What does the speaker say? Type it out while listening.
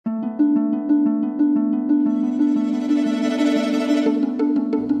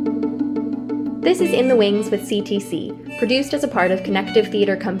This is In the Wings with CTC, produced as a part of Connective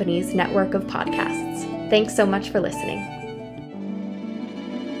Theater Company's network of podcasts. Thanks so much for listening.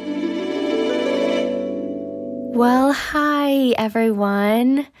 Well, hi,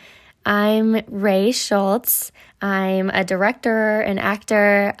 everyone. I'm Ray Schultz. I'm a director, an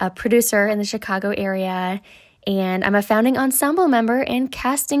actor, a producer in the Chicago area, and I'm a founding ensemble member and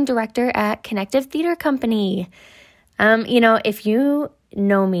casting director at Connective Theater Company. If you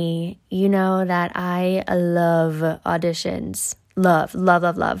know me, you know that I love auditions.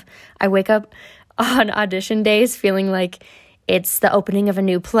 Love. I wake up on audition days feeling like it's the opening of a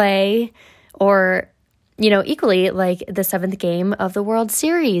new play or, equally like the seventh game of the World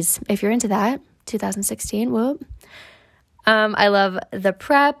Series. If you're into that, 2016, whoop. I love the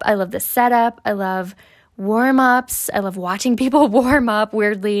prep. I love the setup. I love warm-ups. I love watching people warm up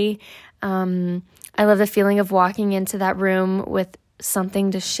weirdly. I love the feeling of walking into that room with something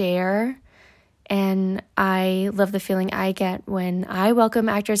to share. And I love the feeling I get when I welcome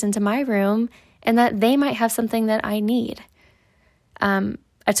actors into my room and that they might have something that I need. A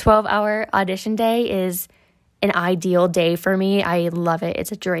 12-hour audition day is an ideal day for me. I love it.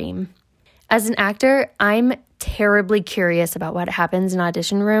 It's a dream. As an actor, I'm terribly curious about what happens in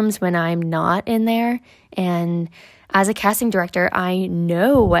audition rooms when I'm not in there. And as a casting director, I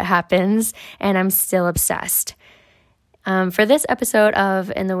know what happens, and I'm still obsessed. For this episode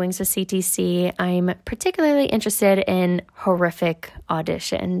of In the Wings with CTC, I'm particularly interested in horrific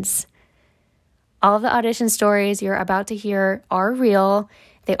auditions. All of the audition stories you're about to hear are real.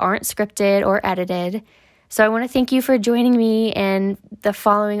 They aren't scripted or edited. So I want to thank you for joining me and the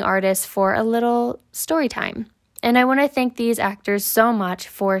following artists for a little story time. And I want to thank these actors so much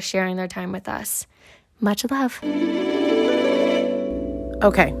for sharing their time with us. Much love.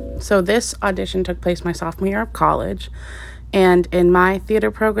 Okay, so this audition took place my sophomore year of college, and in my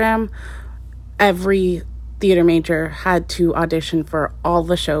theater program, every theater major had to audition for all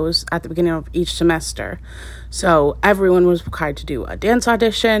the shows at the beginning of each semester. So everyone was required to do a dance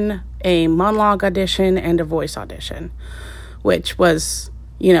audition, a monologue audition, and a voice audition, which was,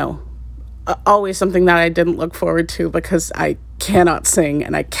 always something that I didn't look forward to because I cannot sing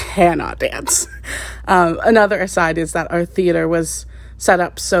and I cannot dance. Another aside is that our theater was set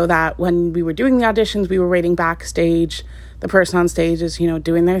up so that when we were doing the auditions, we were waiting backstage. The person on stage is,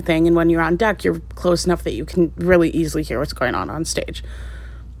 doing their thing. And when you're on deck, you're close enough that you can really easily hear what's going on stage.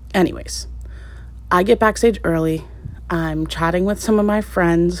 Anyways, I get backstage early. I'm chatting with some of my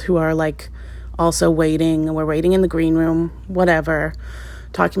friends who are also waiting. We're waiting in the green room, whatever.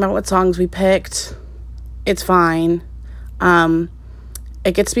 Talking about what songs we picked. It's fine.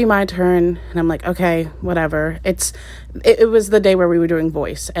 It gets to be my turn, and I'm like, okay, whatever. It was the day where we were doing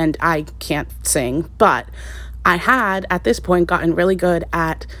voice, and I can't sing, but I had, at this point, gotten really good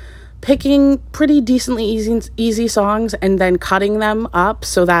at picking pretty decently easy songs and then cutting them up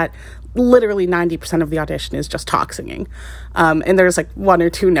so that literally 90% of the audition is just talk singing. And there's one or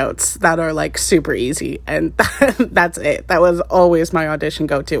two notes that are super easy, and that's it. That was always my audition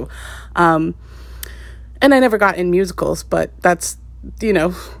go-to. And I never got in musicals, but that's,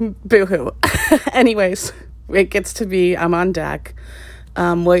 boo-hoo. Anyways, it gets to be, I'm on deck,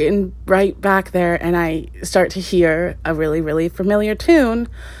 waiting right back there, and I start to hear a really, really familiar tune,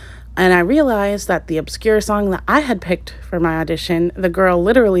 and I realize that the obscure song that I had picked for my audition, the girl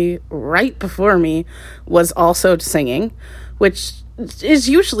literally right before me was also singing, which is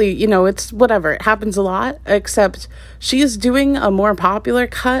usually, it's whatever. It happens a lot, except she is doing a more popular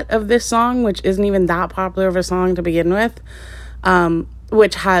cut of this song, which isn't even that popular of a song to begin with,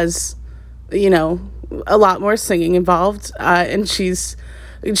 which has, a lot more singing involved, and she's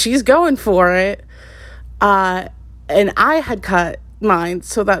going for it, and I had cut mine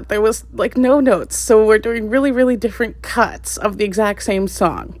so that there was no notes, so we're doing really, really different cuts of the exact same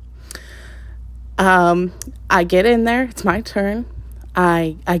song. I get in there, it's my turn.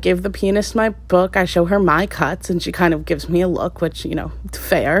 I give the pianist my book, I show her my cuts, and she kind of gives me a look, which,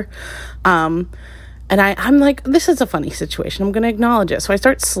 fair. And I'm like, this is a funny situation, I'm going to acknowledge it. So I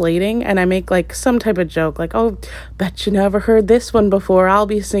start slating, and I make some type of joke, oh, bet you never heard this one before, I'll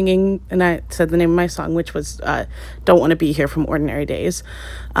be singing. And I said the name of my song, which was Don't Want to Be Here from Ordinary Days.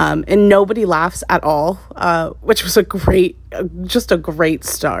 And nobody laughs at all, which was just a great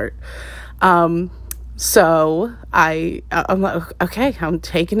start. So I'm like, okay, I'm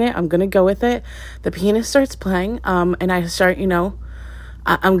taking it, I'm going to go with it. The pianist starts playing, and I start,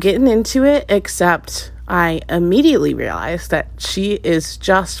 I'm getting into it, except I immediately realized that she is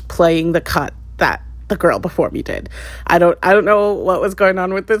just playing the cut that the girl before me did. I don't know what was going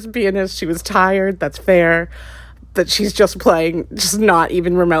on with this pianist. She was tired, that's fair. That she's just playing, just not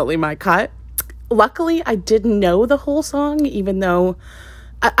even remotely my cut. luckily, I didn't know the whole song, even though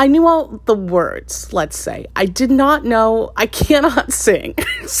I knew all the words, let's say. I did not know, I cannot sing.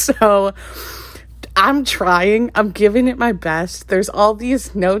 So I'm trying, I'm giving it my best. There's all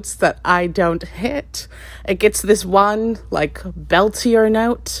these notes that I don't hit. It gets this one, like, beltier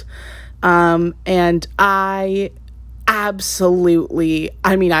note. And I absolutely,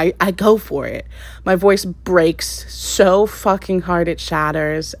 I go for it. My voice breaks so fucking hard it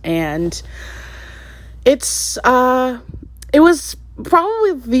shatters. And it was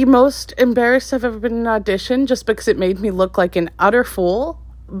probably the most embarrassed I've ever been in an audition, just because it made me look like an utter fool.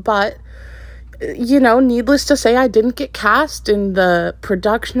 But, needless to say, I didn't get cast in the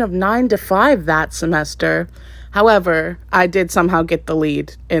production of 9 to 5 that semester. However, I did somehow get the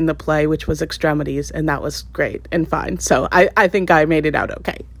lead in the play, which was Extremities, and that was great and fine. So I think I made it out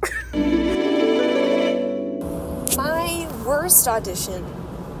okay. My worst audition.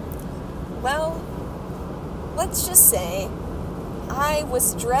 Well, let's just say I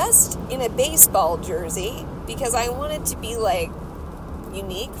was dressed in a baseball jersey because I wanted to be,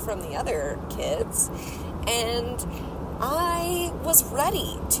 unique from the other kids. And I was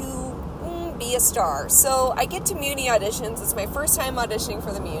ready to be a star. So I get to Muni auditions. It's my first time auditioning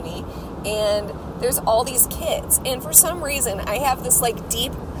for the Muni. And there's all these kids. And for some reason, I have this,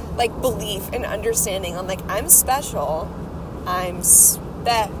 deep, belief and understanding. I'm special. I'm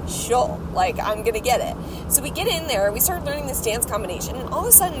special. I'm gonna get it. So we get in there, we start learning this dance combination, and all of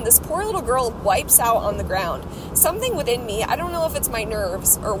a sudden this poor little girl wipes out on the ground. Something within me, I don't know if it's my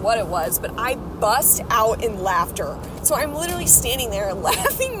nerves or what it was, but I bust out in laughter. So I'm literally standing there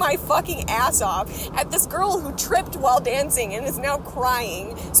laughing my fucking ass off at this girl who tripped while dancing and is now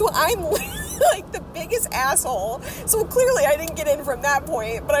crying. So I'm like the biggest asshole. So clearly I didn't get in from that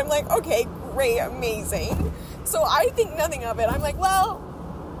point, but I'm like, okay, great, amazing. So I think nothing of it. I'm like, well,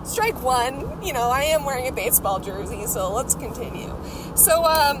 strike one, I am wearing a baseball jersey, so let's continue. So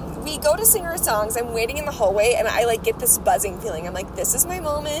we go to sing our songs. I'm waiting in the hallway, and I get this buzzing feeling. I'm like, this is my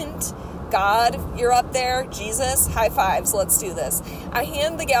moment. God, you're up there. Jesus, high fives. Let's do this. I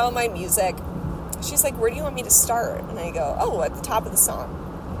hand the gal my music. She's like, where do you want me to start? And I go, oh, at the top of the song.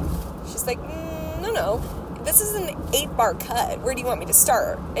 She's like, no. This is an 8-bar cut. Where do you want me to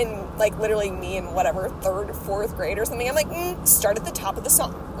start? And literally me in whatever 3rd or 4th grade or something, I'm like, start at the top of the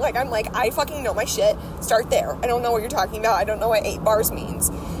song. I fucking know my shit. Start there. I don't know what you're talking about. I don't know what 8 bars means.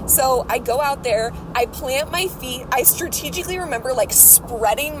 So I go out there, I plant my feet. I strategically remember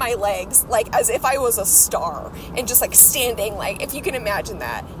spreading my legs as if I was a star, and just standing, if you can imagine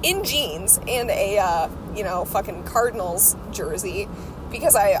that, in jeans and a fucking Cardinals jersey.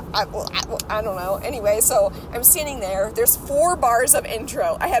 Because I don't know. Anyway, so I'm standing there. There's 4 bars of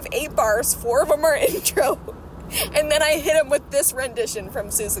intro. I have 8 bars. 4 of them are intro. And then I hit him with this rendition from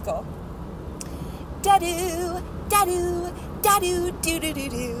Seussical. Da-doo, da-doo, da-doo,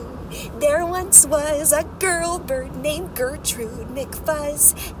 doo-doo-doo-doo. There once was a girl bird named Gertrude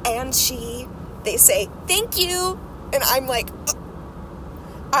McFuzz. And they say, thank you. And I'm like,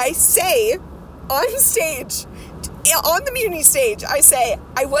 I say on stage, on the Muni stage, I say,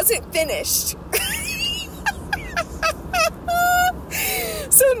 I wasn't finished.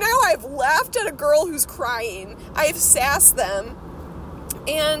 So now I've laughed at a girl who's crying. I've sassed them.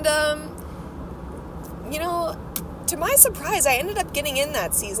 And, to my surprise, I ended up getting in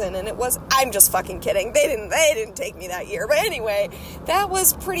that season, and I'm just fucking kidding. They didn't take me that year. But anyway, that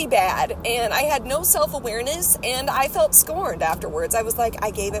was pretty bad. And I had no self-awareness, and I felt scorned afterwards. I was like,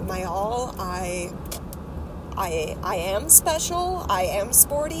 I gave it my all. I am special, I am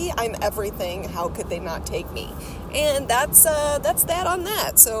sporty, I'm everything, how could they not take me? And that's that on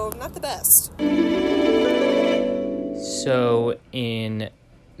that, so not the best. So in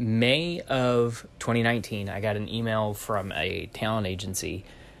May of 2019, I got an email from a talent agency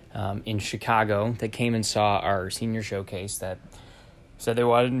in Chicago that came and saw our senior showcase that said they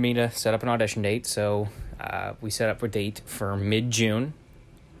wanted me to set up an audition date, so we set up a date for mid-June,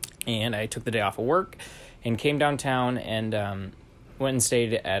 and I took the day off of work and came downtown and went and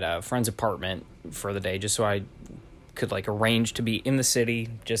stayed at a friend's apartment for the day just so I could arrange to be in the city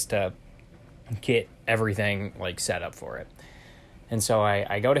just to get everything set up for it. And so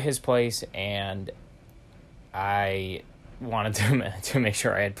I go to his place, and I wanted to make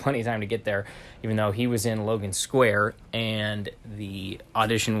sure I had plenty of time to get there, even though he was in Logan Square and the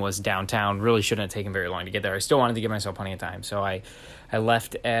audition was downtown. Really shouldn't have taken very long to get there. I still wanted to give myself plenty of time. So I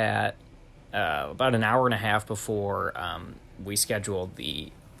left at about an hour and a half before we scheduled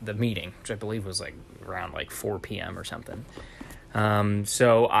the meeting, which I believe was around 4 p.m. or something.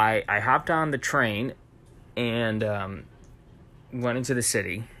 So I hopped on the train and went into the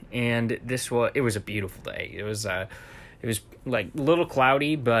city, and it was a beautiful day. It was like a little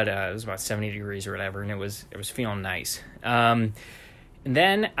cloudy, but it was about 70 degrees or whatever, and it was feeling nice. And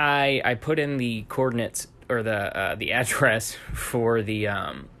then I put in the coordinates or the address for the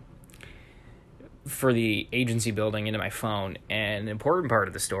agency building into my phone. And the important part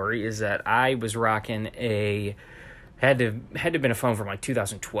of the story is that I was rocking had to have been a phone from like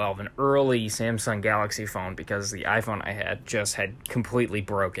 2012, an early Samsung Galaxy phone, because the iPhone I had just had completely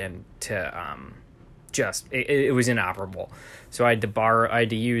broken to it was inoperable. So I had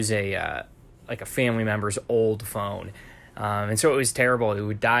to use a family member's old phone. And so it was terrible. It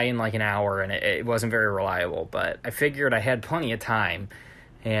would die in like an hour, and it wasn't very reliable. But I figured I had plenty of time,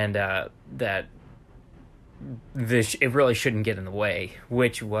 and that it really shouldn't get in the way,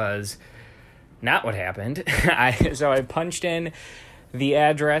 which was not what happened. So I punched in the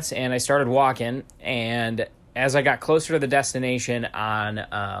address, and I started walking. And as I got closer to the destination on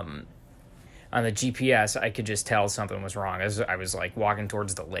the GPS, I could just tell something was wrong. As I was like walking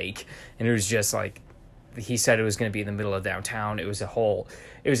towards the lake, and it was just like, he said it was going to be in the middle of downtown. It was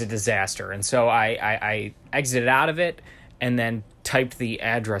a disaster. And so I exited out of it and then typed the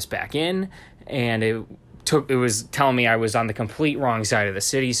address back in, and it was telling me I was on the complete wrong side of the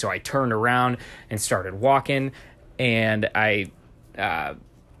city. So I turned around and started walking, and I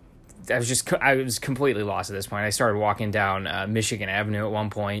was completely lost at this point. I started walking down Michigan Avenue at one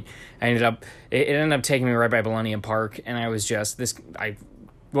point. It ended up taking me right by Millennium Park, and I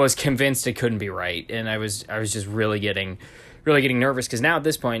was convinced it couldn't be right, and I was just really getting nervous, because now at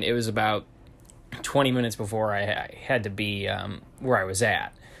this point it was about 20 minutes before I had to be where I was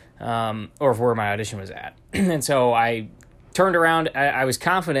at, or where my audition was at. And so I turned around. I was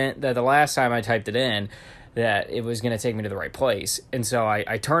confident that the last time I typed it in that it was going to take me to the right place, and so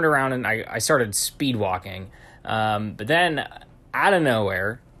I turned around and I started speed walking, but then out of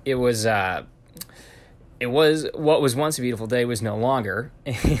nowhere it was what was once a beautiful day was no longer,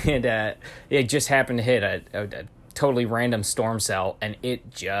 and it just happened to hit a totally random storm cell, and it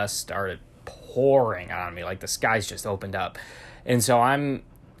just started pouring on me, like the skies just opened up. And so I'm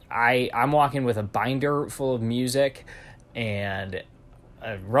walking with a binder full of music and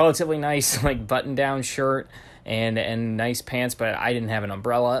a relatively nice like button-down shirt and nice pants, but I didn't have an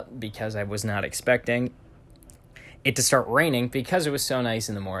umbrella because I was not expecting it to start raining, because it was so nice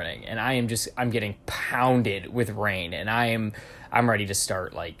in the morning, and I'm getting pounded with rain, and I'm ready to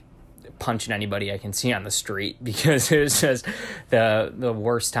start like punching anybody I can see on the street, because it was just the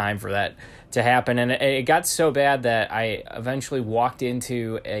worst time for that to happen. And it got so bad that I eventually walked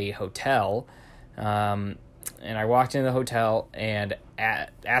into a hotel, and I walked into the hotel and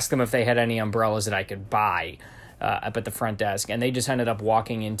asked them if they had any umbrellas that I could buy up at the front desk, and they just ended up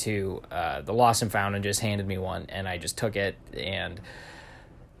walking into the Lost and Found and just handed me one, and I just took it and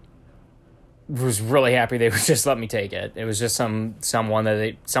was really happy they would just let me take it. It was just someone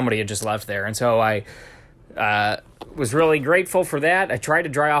that somebody had just left there, and so I was really grateful for that. I tried to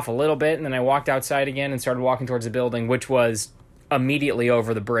dry off a little bit, and then I walked outside again and started walking towards the building, which was immediately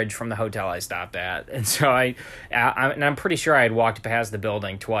over the bridge from the hotel I stopped at. And so I'm pretty sure I had walked past the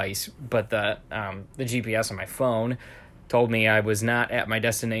building twice, but the GPS on my phone told me I was not at my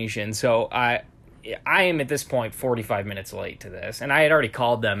destination. So I am at this point 45 minutes late to this, and I had already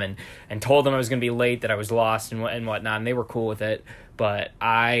called them and told them I was going to be late, that I was lost and whatnot, and they were cool with it. But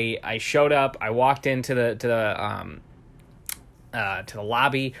I showed up. I walked into the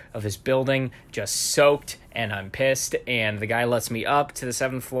lobby of this building, just soaked, and I'm pissed. And the guy lets me up to the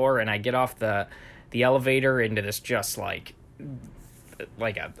 7th floor, and I get off the elevator into this just like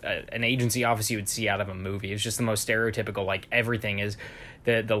an agency office you would see out of a movie. It's just the most stereotypical. Like, everything is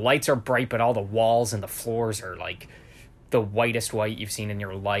the lights are bright, but all the walls and the floors are like the whitest white you've seen in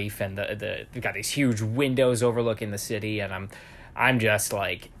your life, and they've got these huge windows overlooking the city, and I'm just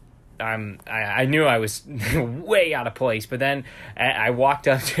like, I knew I was way out of place, but then I walked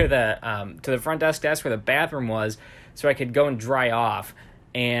up to the front desk where the bathroom was, so I could go and dry off.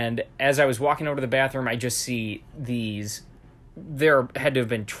 And as I was walking over to the bathroom, I just see there had to have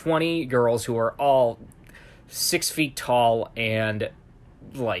been 20 girls who are all 6 feet tall and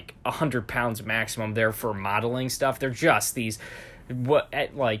like 100 pounds maximum there for modeling stuff. They're just these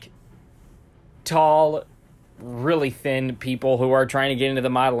tall, really thin people who are trying to get into the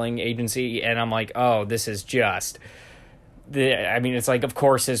modeling agency, and I'm like, oh, this is just it's like, of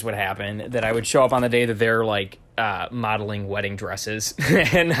course this would happen, that I would show up on the day that they're like modeling wedding dresses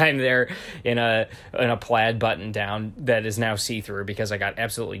and I'm there in a plaid button down that is now see-through because I got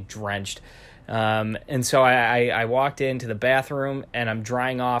absolutely drenched. And so I walked into the bathroom and I'm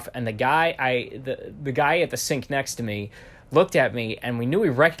drying off, and the guy at the sink next to me looked at me, and we knew we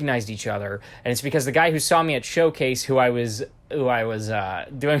recognized each other. And it's because the guy who saw me at Showcase, who I was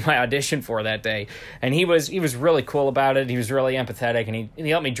doing my audition for that day, and he was really cool about it. He was really empathetic, and he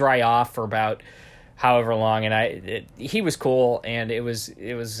helped me dry off for about however long, and he was cool, and it was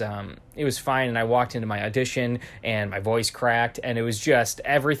fine. And I walked into my audition, and my voice cracked, and it was just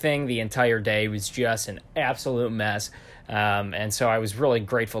everything. The entire day was just an absolute mess, and so I was really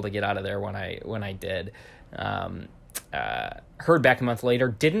grateful to get out of there when I did. Heard back a month later,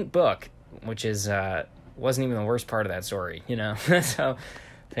 didn't book, which is wasn't even the worst part of that story, you know. so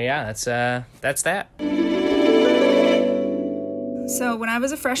yeah, that's that. So when I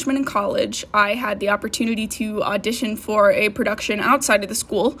was a freshman in college, I had the opportunity to audition for a production outside of the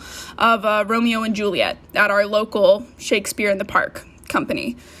school of Romeo and Juliet at our local Shakespeare in the Park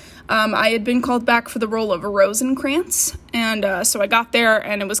company. I had been called back for the role of Rosencrantz, and so I got there,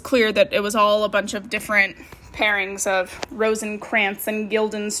 and it was clear that it was all a bunch of different pairings of Rosencrantz and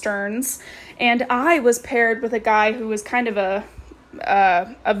Guildensterns, and I was paired with a guy who was kind of a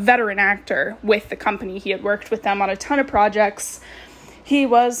veteran actor with the company. He had worked with them on a ton of projects. He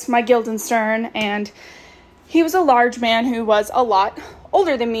was my Guildenstern, and he was a large man who was a lot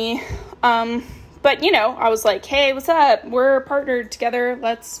older than me. But, you know, I was like, hey, what's up? We're partnered together.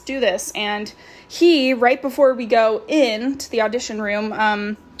 Let's do this. And he, right before we go into the audition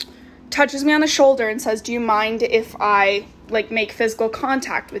room, touches me on the shoulder and says, do you mind if I, make physical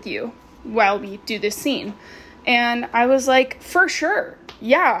contact with you while we do this scene? And I was like, for sure.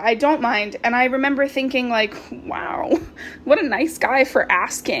 Yeah, I don't mind. And I remember thinking, wow, what a nice guy for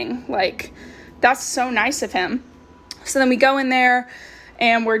asking. That's so nice of him. So then we go in there,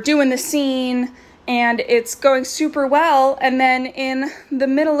 and we're doing the scene, and it's going super well. And then in the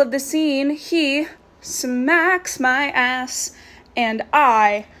middle of the scene, he smacks my ass, and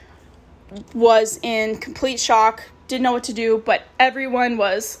I was in complete shock, didn't know what to do, but everyone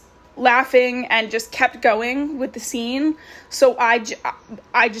was laughing and just kept going with the scene. So I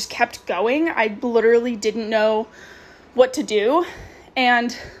just kept going. I literally didn't know what to do.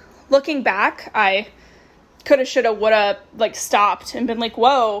 And looking back, I coulda, shoulda, woulda, stopped and been like,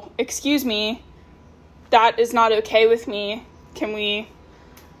 whoa, excuse me, that is not okay with me. Can we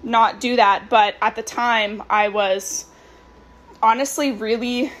not do that? But at the time, I was honestly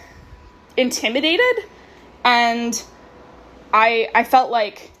really intimidated, and I felt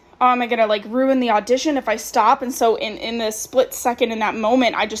like, oh, am I gonna ruin the audition if I stop? And so in this split second, in that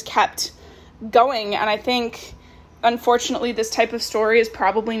moment, I just kept going. And I think, unfortunately, this type of story is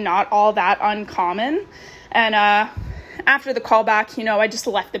probably not all that uncommon. And after the callback, I just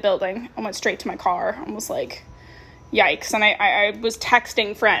left the building. I went straight to my car and was like, yikes. And I was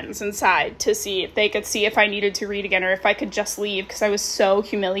texting friends inside to see if they could see if I needed to read again or if I could just leave, because I was so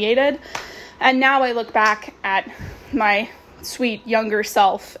humiliated. And now I look back at my sweet younger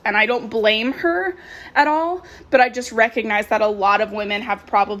self, and I don't blame her at all, but I just recognize that a lot of women have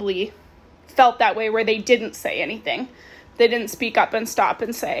probably felt that way, where they didn't say anything. They didn't speak up and stop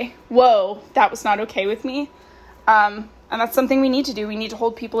and say, whoa, that was not okay with me. And that's something we need to do. We need to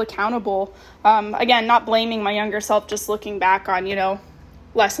hold people accountable. Again, not blaming my younger self, just looking back on,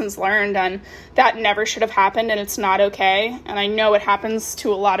 lessons learned, and that never should have happened, and it's not okay. And I know it happens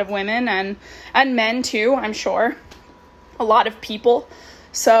to a lot of women and men too, I'm sure. A lot of people.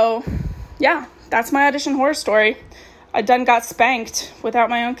 So yeah, that's my audition horror story. I done got spanked without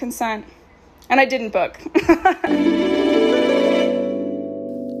my own consent, and I didn't book.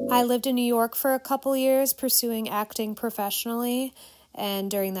 I lived in New York for a couple years pursuing acting professionally,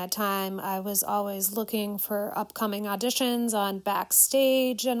 and during that time I was always looking for upcoming auditions on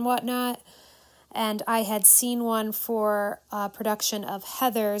Backstage and whatnot, and I had seen one for a production of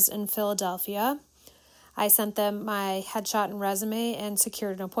Heathers in Philadelphia. I sent them my headshot and resume and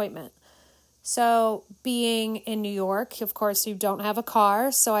secured an appointment. So being in New York, of course, you don't have a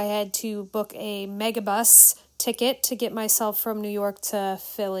car, so I had to book a megabus ticket to get myself from New York to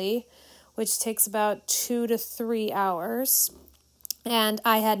Philly, which takes about 2 to 3 hours. And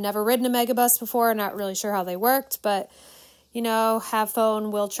I had never ridden a megabus before, not really sure how they worked, but, have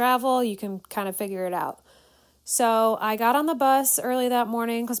phone, will travel, you can kind of figure it out. So I got on the bus early that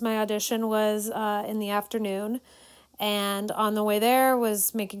morning because my audition was in the afternoon. And on the way there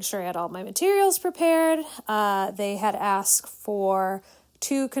was making sure I had all my materials prepared. They had asked for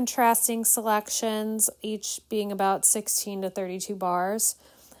 2 contrasting selections, each being about 16 to 32 bars.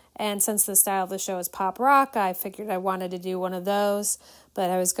 And since the style of the show is pop rock, I figured I wanted to do one of those.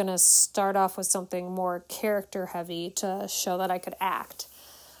 But I was going to start off with something more character heavy to show that I could act.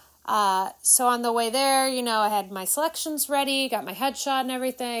 So on the way there, I had my selections ready, got my headshot and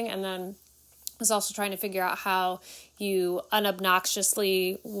everything, and then was also trying to figure out how you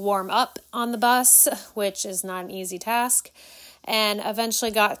unobnoxiously warm up on the bus, which is not an easy task. And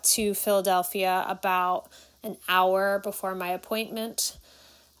eventually got to Philadelphia about an hour before my appointment.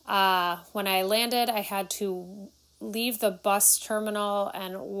 When I landed, I had to leave the bus terminal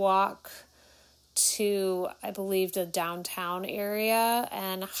and walk to, I believe, the downtown area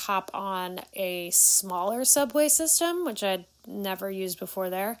and hop on a smaller subway system, which I'd never used before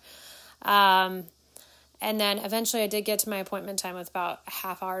there. And then eventually I did get to my appointment time with about a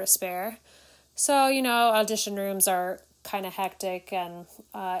half hour to spare. So, audition rooms are kind of hectic and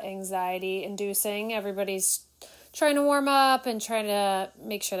anxiety inducing. Everybody's trying to warm up and trying to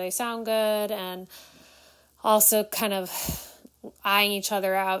make sure they sound good, and also kind of eyeing each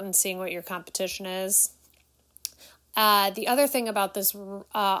other out and seeing what your competition is. The other thing about this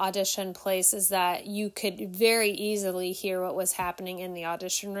audition place is that you could very easily hear what was happening in the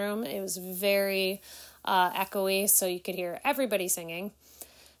audition room. It was very echoey, so you could hear everybody singing.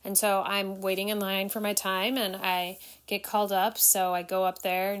 And so I'm waiting in line for my time, and I get called up. So I go up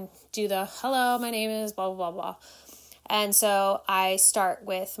there and do the, hello, my name is blah, blah, blah, blah. And so I start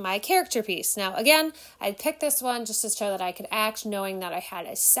with my character piece. Now, again, I picked this one just to show that I could act, knowing that I had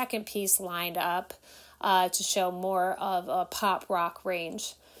a second piece lined up to show more of a pop rock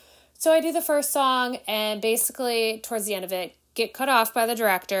range. So I do the first song, and basically towards the end of it, get cut off by the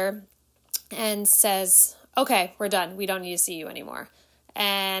director and says, okay, we're done. We don't need to see you anymore.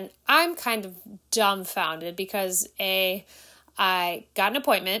 And I'm kind of dumbfounded because I got an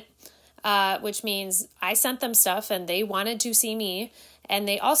appointment, which means I sent them stuff and they wanted to see me. And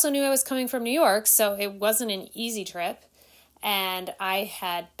they also knew I was coming from New York, so it wasn't an easy trip. And I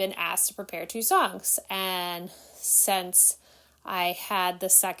had been asked to prepare 2 songs. And since I had the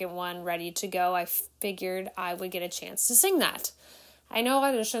second one ready to go, I figured I would get a chance to sing that. I know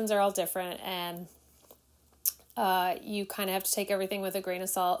auditions are all different, and you kind of have to take everything with a grain of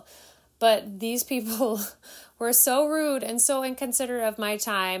salt. But these people were so rude and so inconsiderate of my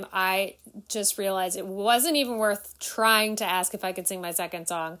time. I just realized it wasn't even worth trying to ask if I could sing my second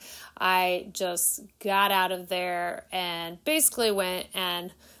song. I just got out of there and basically went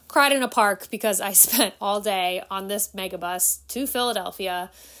and cried in a park because I spent all day on this megabus to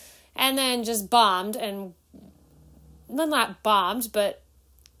Philadelphia and then just bombed, and well, not bombed, but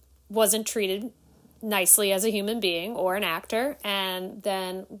wasn't treated nicely as a human being or an actor, and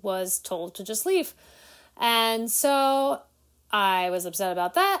then was told to just leave. And so I was upset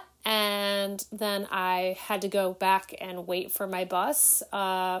about that, and then I had to go back and wait for my bus,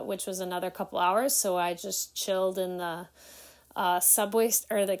 which was another couple hours, so I just chilled in the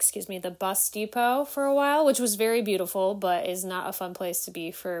the bus depot for a while, which was very beautiful, but is not a fun place to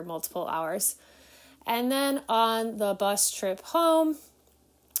be for multiple hours. And then on the bus trip home,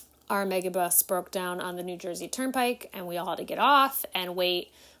 our megabus broke down on the New Jersey Turnpike, and we all had to get off and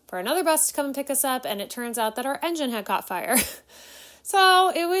wait for another bus to come and pick us up, and it turns out that our engine had caught fire.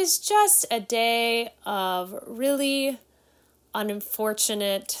 So it was just a day of really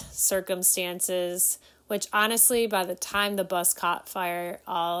unfortunate circumstances, which honestly, by the time the bus caught fire,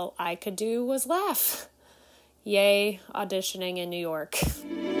 all I could do was laugh. Yay, auditioning in New York.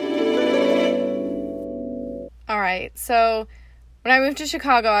 All right, so when I moved to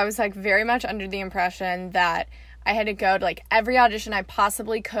Chicago, I was very much under the impression that I had to go to every audition I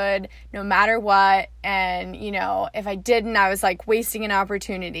possibly could, no matter what. And, if I didn't, I was wasting an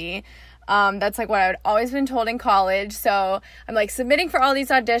opportunity. That's what I had always been told in college. So I'm submitting for all these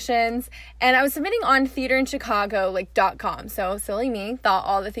auditions, and I was submitting on theaterinchicago.com. So silly me, thought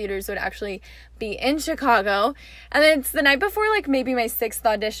all the theaters would actually be in Chicago. And then it's the night before maybe my 6th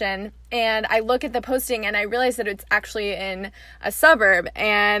audition, and I look at the posting and I realize that it's actually in a suburb,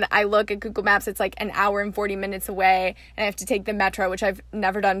 and I look at Google Maps, it's an hour and 40 minutes away, and I have to take the metro, which I've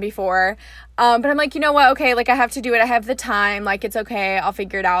never done before. But I'm you know what, okay, I have to do it, I have the time, it's okay, I'll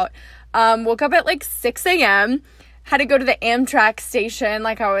figure it out. Woke up at 6 a.m., had to go to the Amtrak station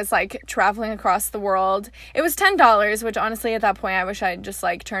I was traveling across the world. It was $10, which honestly at that point I wish I had just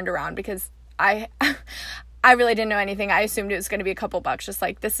turned around, because I really didn't know anything. I assumed it was going to be a couple bucks, just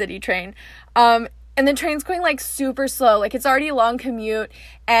the city train. And the train's going super slow. It's already a long commute,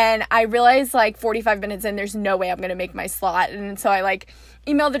 and I realized 45 minutes in, there's no way I'm going to make my slot. And so I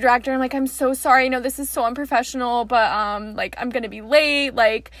emailed the director, and I'm so sorry, I know this is so unprofessional, but I'm going to be late.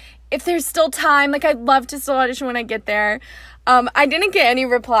 If there's still time, I'd love to still audition when I get there. I didn't get any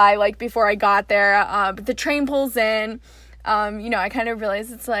reply before I got there, but the train pulls in. I kind of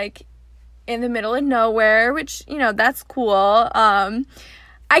realized it's in the middle of nowhere, which, that's cool.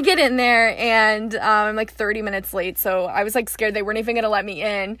 I get in there, and I'm like 30 minutes late, so I was like scared they weren't even gonna let me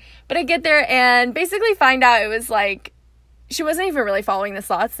in. But I get there and basically find out it was like, she wasn't even really following the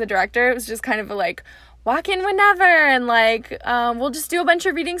slots, the director. It was just kind of a like, walk in whenever, and like, we'll just do a bunch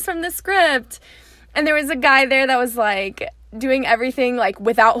of readings from the script. And there was a guy there that was like doing everything like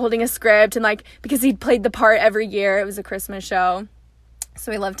without holding a script, and like, because he'd played the part every year, it was a Christmas show,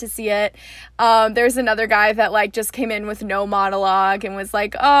 so we love to see it. There's another guy that like just came in with no monologue and was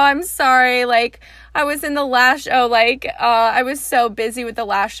like, oh, I'm sorry, like I was in the last show, like I was so busy with the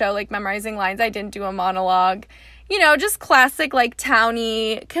last show, like memorizing lines, I didn't do a monologue. You know, just classic, like,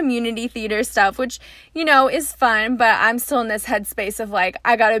 towny community theater stuff, which, you know, is fun, but I'm still in this headspace of, like,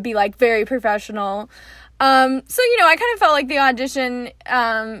 I gotta be, like, very professional. So, you know, I kind of felt like the audition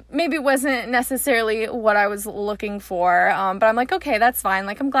maybe wasn't necessarily what I was looking for, but I'm like, okay, that's fine.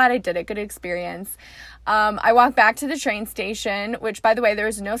 Like, I'm glad I did it. Good experience. I walked back to the train station, which, by the way, there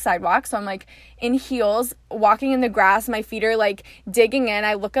was no sidewalk, so I'm, like, in heels, walking in the grass, my feet are, like, digging in,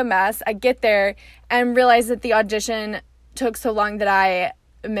 I look a mess, I get there, and realize that the audition took so long that I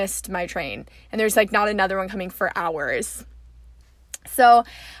missed my train, and there's, like, not another one coming for hours. So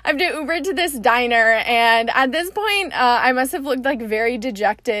I have to Uber to this diner, and at this point, I must have looked, like, very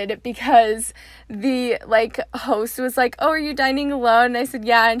dejected, because the, like, host was like, oh, are you dining alone? And I said,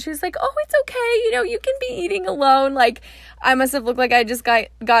 yeah, and she was like, oh, it's okay, you know, you can be eating alone. Like, I must have looked like I just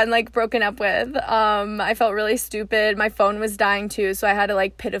gotten, like, broken up with. I felt really stupid. My phone was dying, too, so I had to,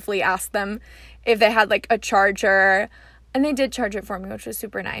 like, pitifully ask them if they had, like, a charger, and they did charge it for me, which was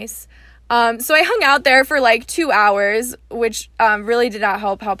super nice. So I hung out there for like 2 hours, which really did not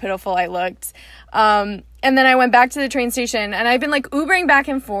help how pitiful I looked. And then I went back to the train station, and I've been like Ubering back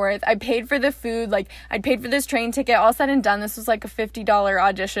and forth. I paid for the food, like I'd paid for this train ticket, all said and done. This was like a $50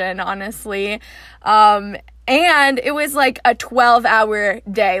 audition, honestly. And it was like a 12-hour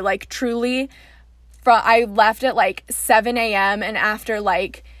day, like truly. I left at like 7 a.m. and after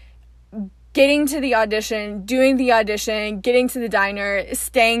like getting to the audition, doing the audition, getting to the diner,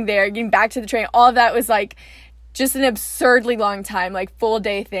 staying there, getting back to the train, all of that was like just an absurdly long time, like full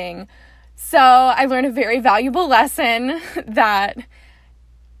day thing. So I learned a very valuable lesson that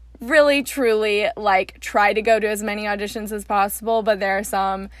really, truly, like, try to go to as many auditions as possible, but there are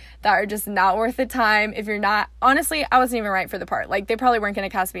some that are just not worth the time if you're not. Honestly, I wasn't even right for the part. Like, they probably weren't going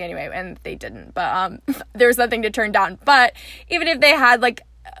to cast me anyway, and they didn't, but there was nothing to turn down. But even if they had, like,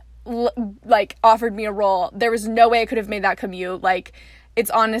 offered me a role, there was no way I could have made that commute. Like,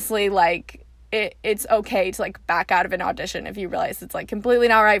 it's honestly like it's okay to like back out of an audition if you realize it's like completely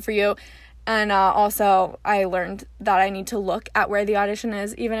not right for you. And also I learned that I need to look at where the audition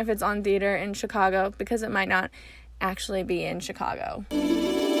is, even if it's on theater in Chicago, because it might not actually be in Chicago.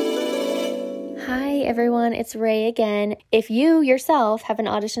 Hi everyone, it's Ray again. If you yourself have an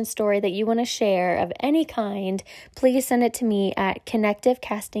audition story that you want to share of any kind, please send it to me at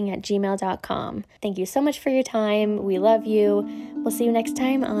connectivecasting@gmail.com. Thank you so much for your time. We love you. We'll see you next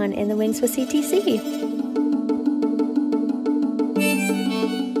time on In the Wings with CTC.